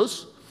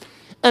teleos,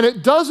 and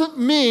it doesn't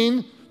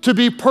mean to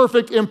be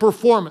perfect in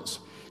performance.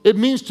 It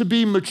means to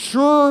be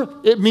mature.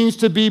 It means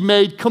to be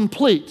made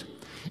complete.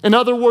 In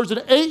other words, an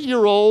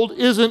 8-year-old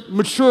isn't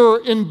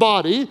mature in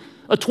body.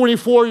 A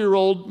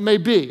 24-year-old may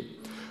be.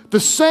 The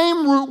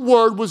same root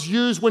word was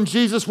used when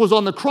Jesus was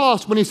on the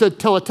cross when he said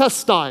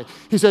tetelestai.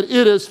 He said,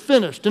 it is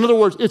finished. In other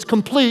words, it's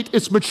complete,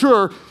 it's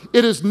mature,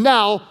 it is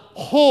now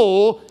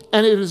whole,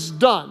 and it is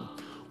done.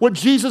 What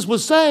Jesus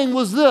was saying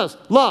was this: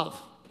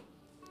 love.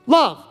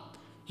 Love.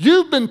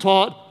 You've been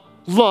taught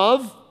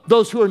love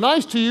those who are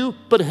nice to you,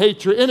 but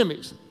hate your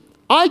enemies.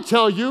 I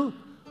tell you,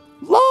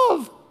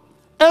 love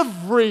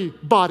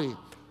everybody.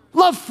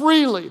 Love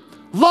freely.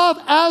 Love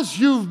as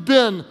you've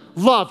been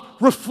loved.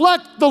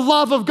 Reflect the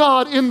love of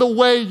God in the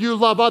way you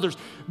love others.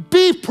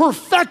 Be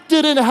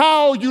perfected in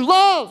how you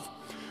love.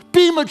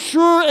 Be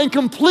mature and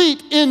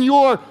complete in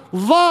your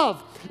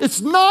love.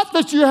 It's not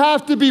that you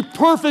have to be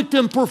perfect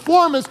in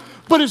performance,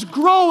 but it's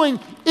growing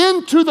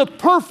into the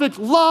perfect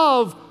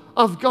love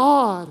of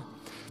God.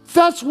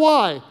 That's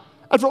why,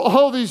 after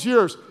all these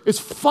years, it's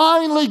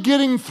finally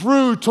getting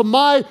through to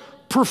my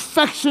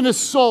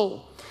perfectionist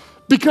soul.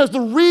 Because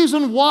the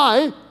reason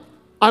why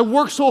I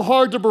work so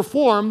hard to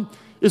perform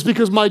is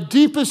because my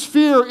deepest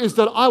fear is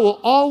that I will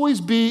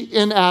always be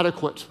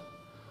inadequate.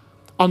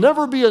 I'll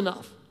never be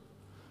enough.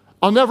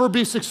 I'll never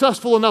be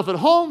successful enough at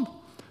home.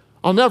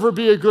 I'll never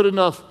be a good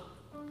enough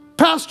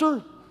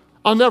pastor.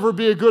 I'll never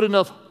be a good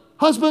enough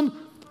husband.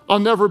 I'll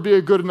never be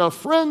a good enough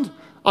friend.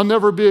 I'll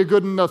never be a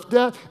good enough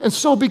dad. And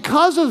so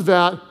because of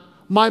that,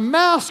 my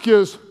mask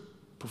is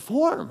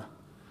perform.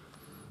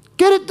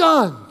 Get it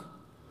done.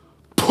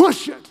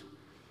 Push it.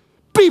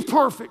 Be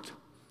perfect.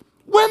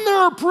 Win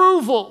their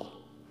approval.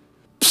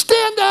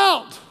 Stand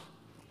out.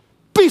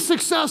 Be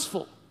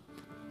successful.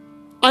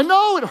 I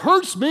know it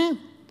hurts me,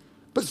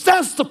 but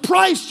that's the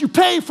price you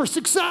pay for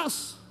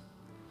success.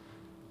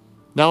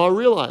 Now I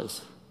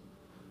realize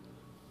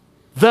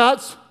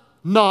that's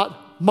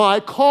not my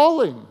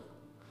calling.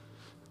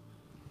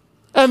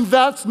 And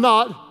that's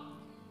not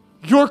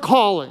your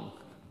calling.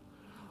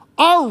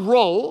 Our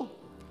role,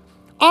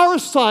 our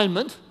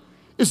assignment,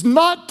 is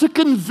not to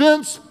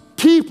convince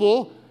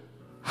people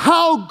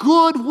how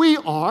good we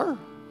are.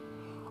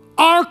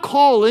 Our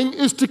calling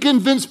is to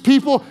convince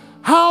people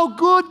how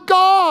good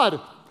God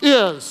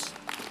is.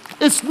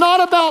 It's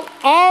not about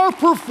our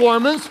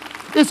performance,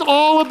 it's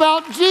all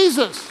about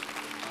Jesus.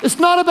 It's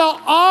not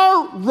about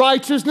our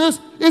righteousness,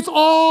 it's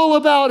all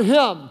about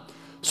Him.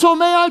 So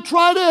may I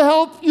try to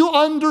help you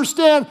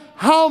understand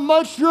how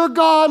much your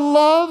God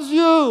loves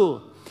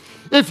you.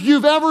 If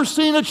you've ever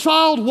seen a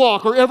child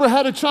walk or ever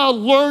had a child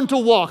learn to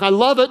walk, I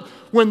love it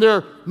when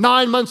they're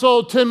 9 months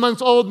old, 10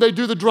 months old, and they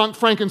do the drunk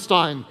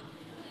Frankenstein,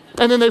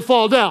 and then they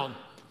fall down.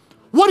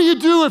 What do you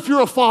do if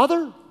you're a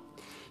father?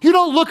 You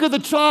don't look at the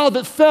child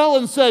that fell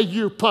and say,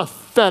 you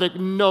pathetic,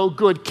 no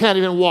good, can't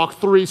even walk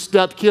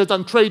 3-step kids,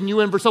 I'm trading you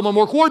in for someone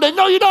more coordinated.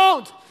 No, you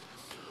don't.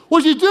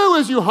 What you do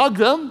is you hug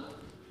them,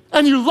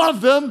 and you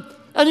love them,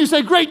 and you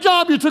say, great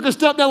job, you took a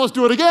step, now let's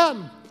do it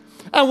again.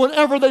 And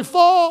whenever they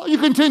fall, you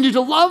continue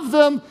to love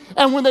them,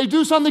 and when they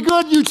do something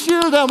good, you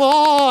cheer them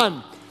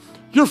on.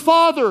 Your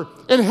Father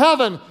in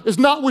heaven is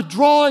not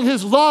withdrawing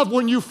His love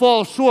when you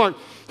fall short.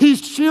 He's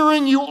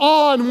cheering you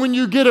on when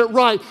you get it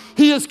right.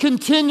 He is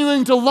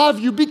continuing to love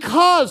you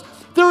because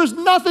there is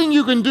nothing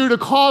you can do to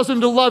cause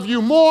Him to love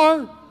you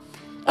more,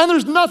 and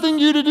there's nothing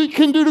you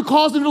can do to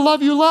cause Him to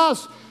love you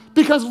less,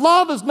 because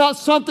love is not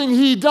something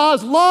He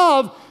does.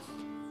 Love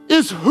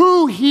is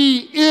who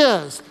He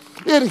is.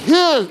 It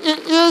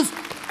is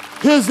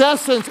His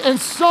essence. And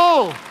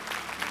so,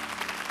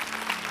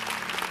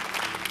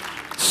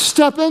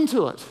 step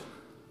into it.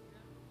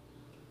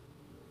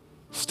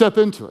 Step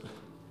into it.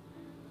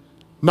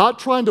 Not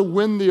trying to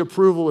win the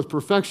approval with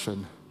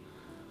perfection,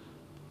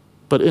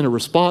 but in a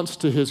response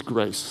to His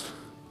grace.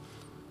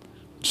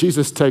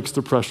 Jesus takes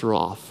the pressure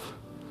off.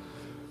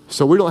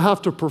 So we don't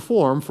have to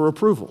perform for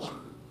approval.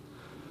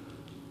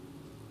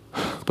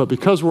 But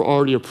because we're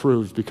already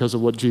approved because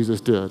of what Jesus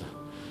did,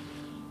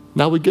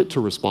 now we get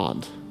to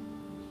respond.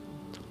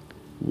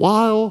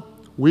 While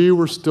we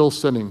were still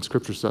sinning,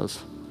 Scripture says,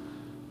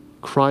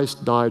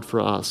 Christ died for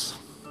us.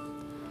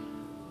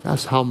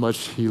 That's how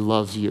much He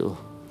loves you.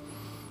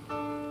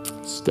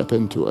 Step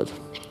into it.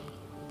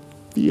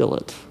 Feel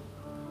it.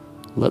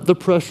 Let the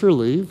pressure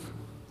leave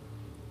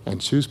and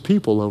choose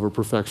people over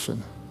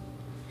perfection.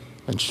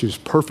 And choose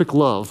perfect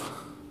love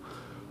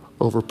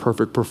over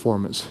perfect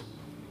performance.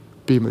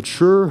 Be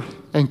mature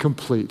and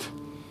complete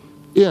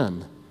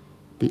in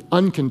the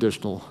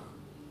unconditional,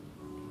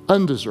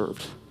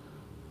 undeserved,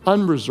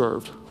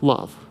 unreserved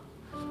love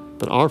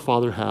that our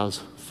Father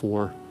has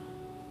for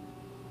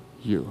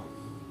you.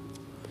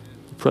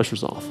 The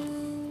pressure's off.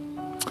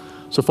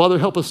 So, Father,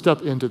 help us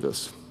step into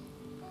this,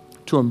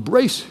 to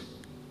embrace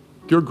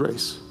your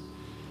grace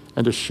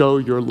and to show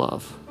your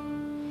love.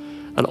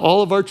 At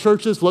all of our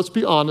churches, let's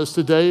be honest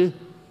today,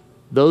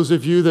 those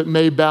of you that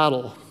may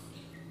battle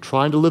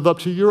trying to live up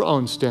to your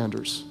own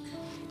standards,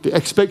 the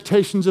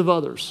expectations of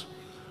others,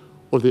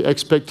 or the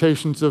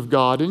expectations of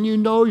God, and you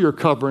know you're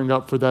covering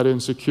up for that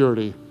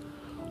insecurity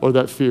or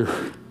that fear,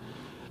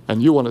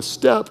 and you want to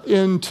step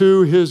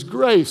into His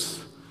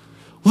grace.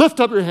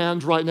 Lift up your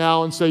hands right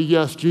now and say,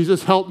 yes,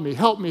 Jesus, help me,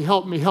 help me,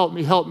 help me, help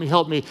me, help me,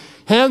 help me.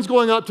 Hands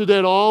going up today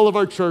at all of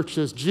our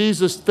churches.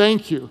 Jesus,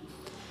 thank you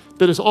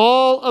that it's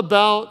all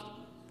about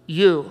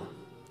you.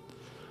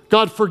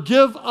 God,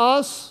 forgive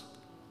us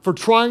for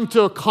trying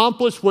to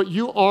accomplish what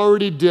you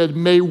already did.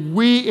 May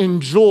we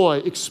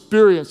enjoy,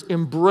 experience,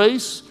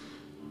 embrace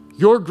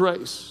your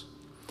grace,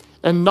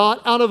 and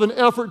not out of an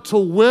effort to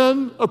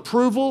win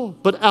approval,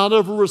 but out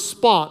of a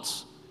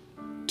response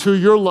to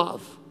your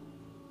love.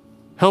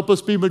 Help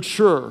us be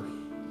mature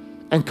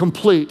and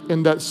complete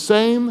in that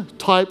same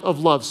type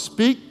of love.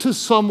 Speak to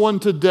someone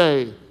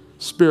today,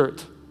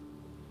 Spirit,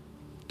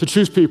 to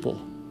choose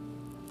people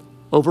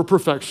over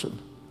perfection,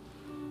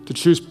 to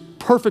choose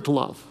perfect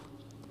love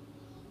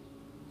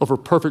over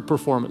perfect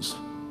performance.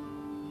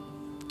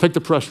 Take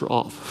the pressure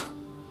off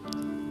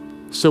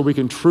so we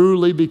can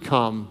truly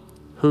become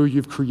who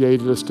you've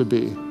created us to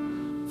be,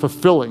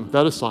 fulfilling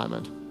that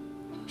assignment,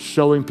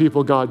 showing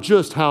people, God,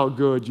 just how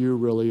good you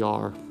really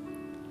are.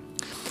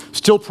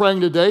 Still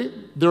praying today,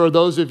 there are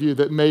those of you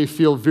that may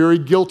feel very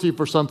guilty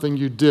for something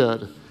you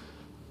did,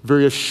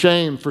 very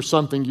ashamed for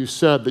something you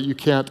said that you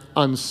can't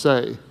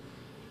unsay.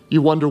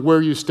 You wonder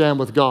where you stand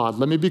with God.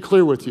 Let me be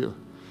clear with you.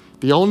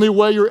 The only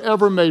way you're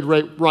ever made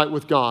right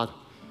with God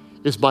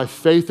is by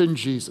faith in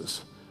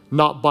Jesus,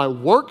 not by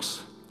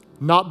works,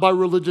 not by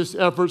religious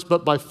efforts,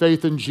 but by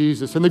faith in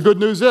Jesus. And the good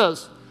news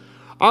is,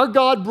 our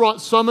God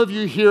brought some of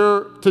you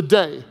here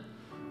today,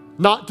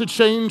 not to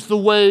change the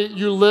way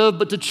you live,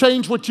 but to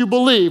change what you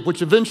believe,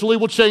 which eventually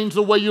will change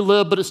the way you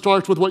live, but it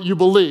starts with what you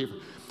believe.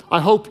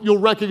 I hope you'll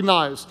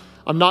recognize,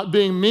 I'm not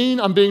being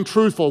mean, I'm being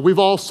truthful. We've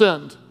all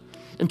sinned.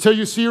 Until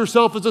you see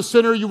yourself as a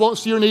sinner, you won't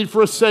see your need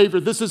for a Savior.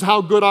 This is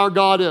how good our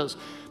God is.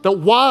 That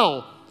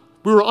while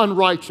we were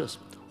unrighteous,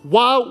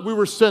 while we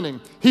were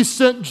sinning, He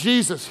sent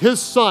Jesus,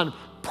 His Son,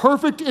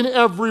 perfect in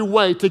every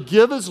way, to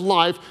give His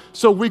life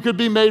so we could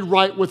be made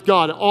right with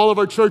God. At all of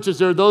our churches,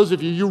 there are those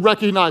of you, you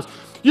recognize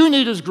you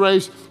need His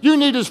grace, you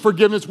need His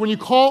forgiveness. When you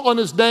call on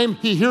His name,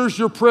 He hears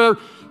your prayer.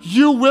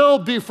 You will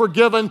be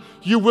forgiven,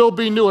 you will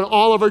be new. In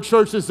all of our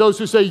churches, those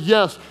who say,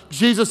 yes,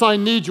 Jesus, I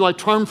need you. I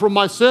turn from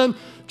my sin.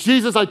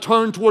 Jesus, I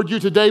turn toward you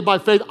today by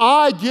faith.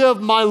 I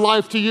give my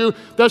life to you.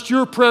 That's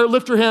your prayer.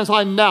 Lift your hands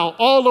high now.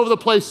 All over the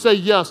place, say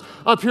yes.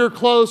 Up here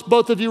close,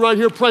 both of you right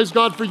here, praise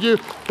God for you.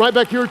 Right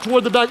back here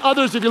toward the back.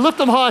 Others, if you lift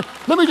them high,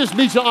 let me just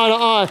meet you eye to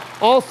eye.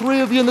 All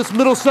three of you in this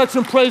middle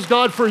section, praise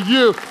God for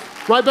you.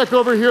 Right back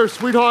over here,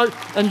 sweetheart.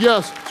 And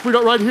yes,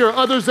 sweetheart, right here.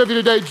 Others of you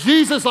today,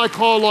 Jesus, I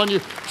call on you.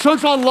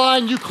 Church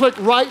Online, you click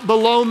right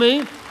below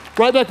me.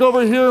 Right back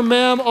over here,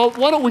 ma'am. Oh,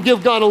 why don't we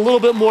give God a little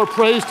bit more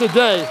praise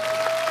today?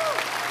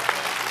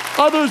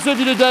 Others of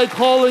you today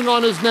calling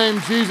on His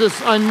name,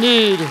 Jesus, I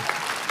need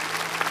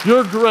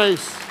your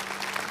grace.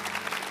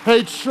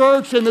 Hey,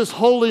 church, in this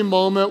holy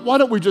moment, why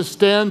don't we just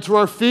stand to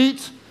our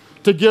feet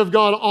to give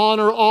God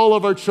honor, all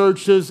of our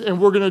churches, and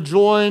we're going to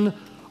join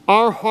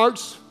our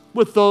hearts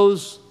with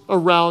those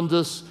around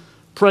us.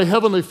 Pray,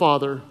 Heavenly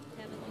Father,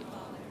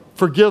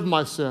 forgive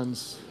my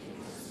sins.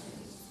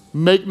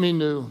 Make me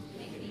new.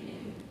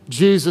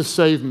 Jesus,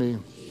 save me.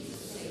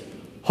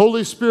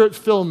 Holy Spirit,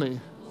 fill me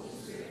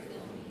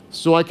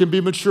so I can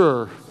be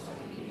mature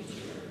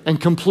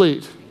and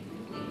complete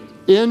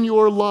in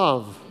your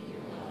love,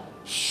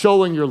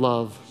 showing your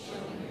love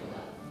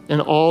in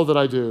all that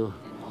I do.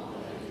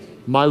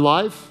 My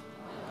life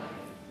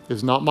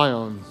is not my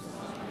own.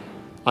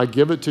 I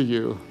give it to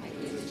you.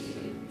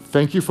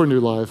 Thank you for new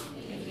life.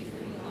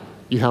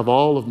 You have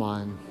all of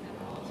mine.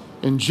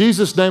 In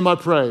Jesus' name I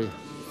pray.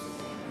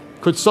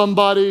 Could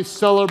somebody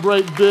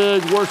celebrate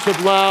big,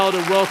 worship loud,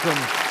 and welcome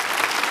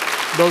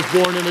those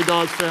born into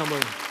God's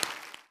family?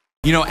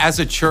 You know, as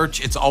a church,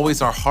 it's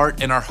always our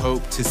heart and our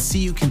hope to see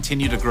you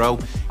continue to grow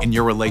in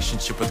your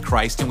relationship with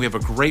Christ. And we have a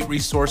great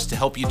resource to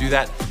help you do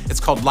that. It's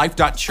called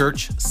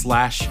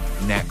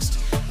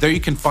life.church/next. There you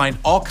can find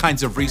all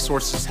kinds of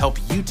resources to help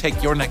you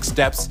take your next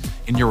steps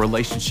in your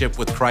relationship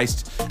with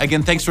Christ.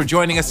 Again, thanks for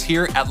joining us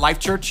here at Life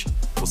Church.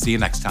 We'll see you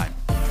next time.